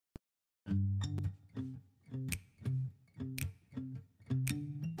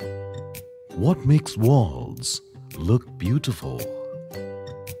What makes walls look beautiful?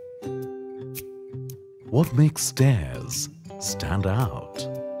 What makes stairs stand out?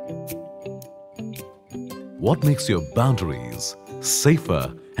 What makes your boundaries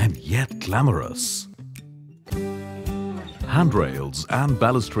safer and yet glamorous? Handrails and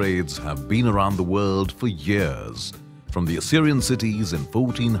balustrades have been around the world for years, from the Assyrian cities in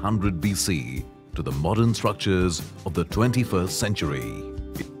 1400 BC to the modern structures of the 21st century.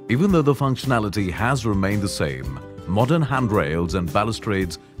 Even though the functionality has remained the same, modern handrails and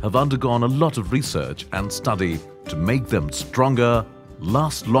balustrades have undergone a lot of research and study to make them stronger,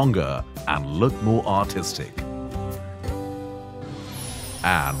 last longer, and look more artistic.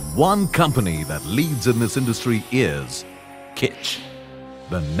 And one company that leads in this industry is Kich,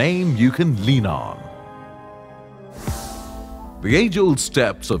 the name you can lean on. The age-old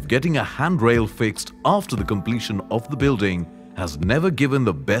steps of getting a handrail fixed after the completion of the building has never given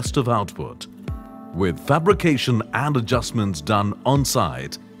the best of output. With fabrication and adjustments done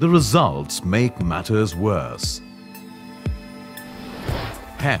on-site, the results make matters worse.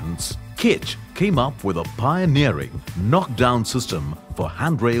 Hence, Kich came up with a pioneering knockdown system for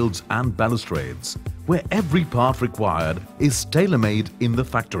handrails and balustrades, where every part required is tailor-made in the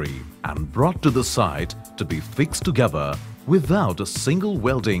factory and brought to the site to be fixed together without a single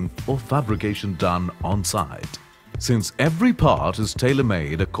welding or fabrication done on-site. Since every part is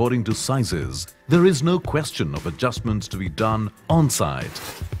tailor-made according to sizes, there is no question of adjustments to be done on-site.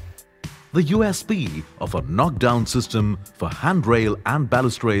 The USP of a knockdown system for handrail and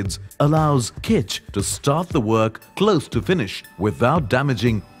balustrades allows Kich to start the work close to finish without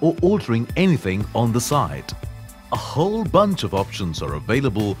damaging or altering anything on the site. A whole bunch of options are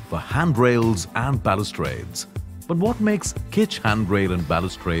available for handrails and balustrades. But what makes Kich handrail and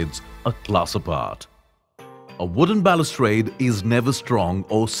balustrades a class apart? A wooden balustrade is never strong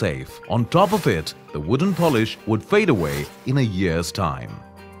or safe. On top of it, the wooden polish would fade away in a year's time.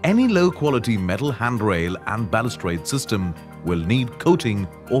 Any low-quality metal handrail and balustrade system will need coating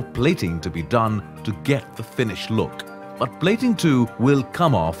or plating to be done to get the finished look. But plating too will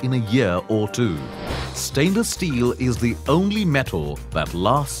come off in a year or two. Stainless steel is the only metal that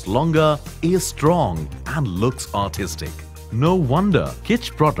lasts longer, is strong, and looks artistic. No wonder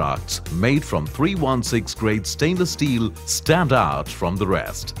Kich products made from 316 grade stainless steel stand out from the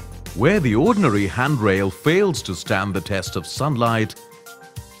rest. Where the ordinary handrail fails to stand the test of sunlight,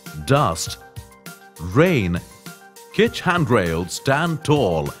 dust, rain, Kich handrails stand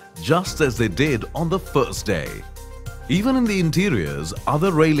tall just as they did on the first day. Even in the interiors,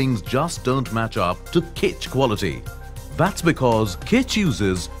 other railings just don't match up to Kich quality. That's because Kich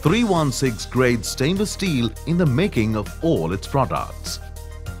uses 316 grade stainless steel in the making of all its products.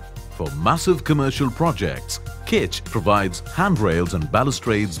 For massive commercial projects, Kich provides handrails and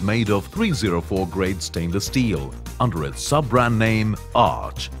balustrades made of 304 grade stainless steel under its sub-brand name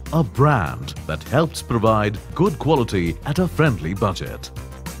Arch, a brand that helps provide good quality at a friendly budget.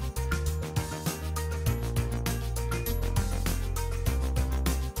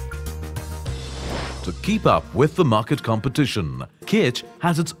 To keep up with the market competition, Kich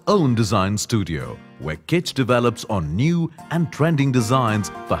has its own design studio, where Kich develops on new and trending designs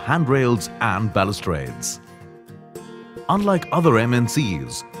for handrails and balustrades. Unlike other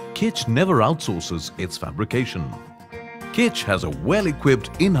MNCs, Kich never outsources its fabrication. Kich has a well-equipped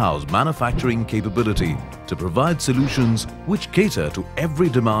in-house manufacturing capability to provide solutions which cater to every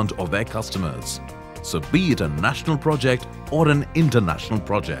demand of their customers. So be it a national project or an international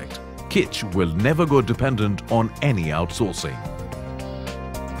project, Kich will never go dependent on any outsourcing.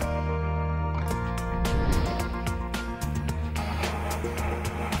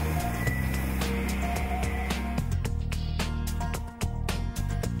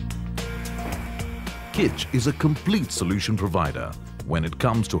 Kich is a complete solution provider when it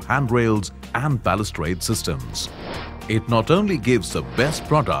comes to handrails and balustrade systems. It not only gives the best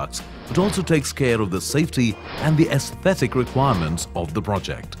products, but also takes care of the safety and the aesthetic requirements of the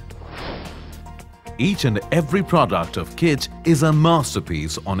project. Each and every product of Kich is a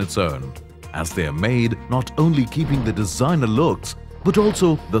masterpiece on its own, as they are made not only keeping the designer looks, but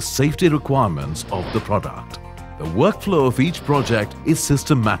also the safety requirements of the product. The workflow of each project is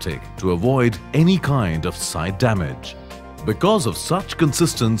systematic to avoid any kind of side damage. Because of such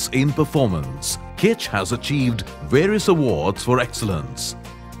consistency in performance, Kich has achieved various awards for excellence.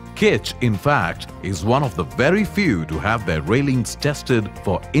 Kich, in fact, is one of the very few to have their railings tested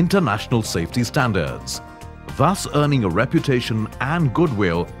for international safety standards, thus earning a reputation and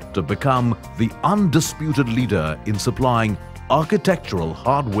goodwill to become the undisputed leader in supplying architectural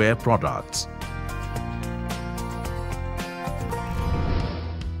hardware products.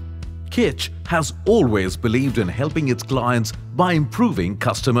 Kich has always believed in helping its clients by improving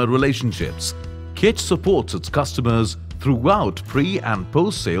customer relationships. Kich supports its customers throughout pre- and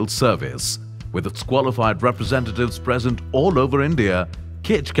post-sales service. With its qualified representatives present all over India,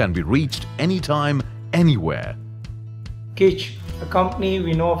 Kich can be reached anytime, anywhere. Kich, a company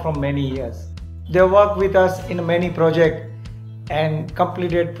we know from many years. They work with us in many projects and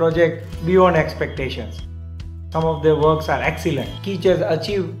completed projects beyond expectations. Some of their works are excellent. Kich has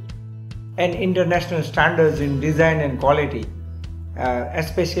achieved an international standards in design and quality,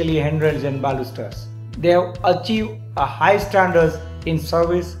 especially handrails and balusters. They have achieved a high standards in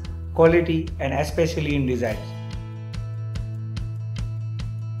service, quality and especially in design.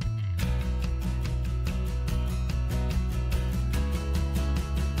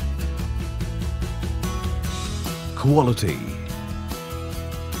 Quality,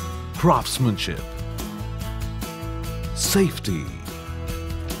 craftsmanship, safety,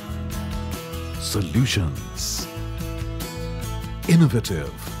 solutions,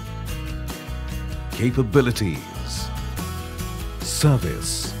 innovative, capabilities,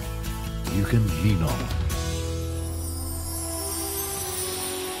 service you can lean on.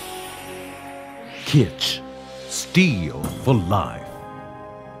 Kich, steel for life.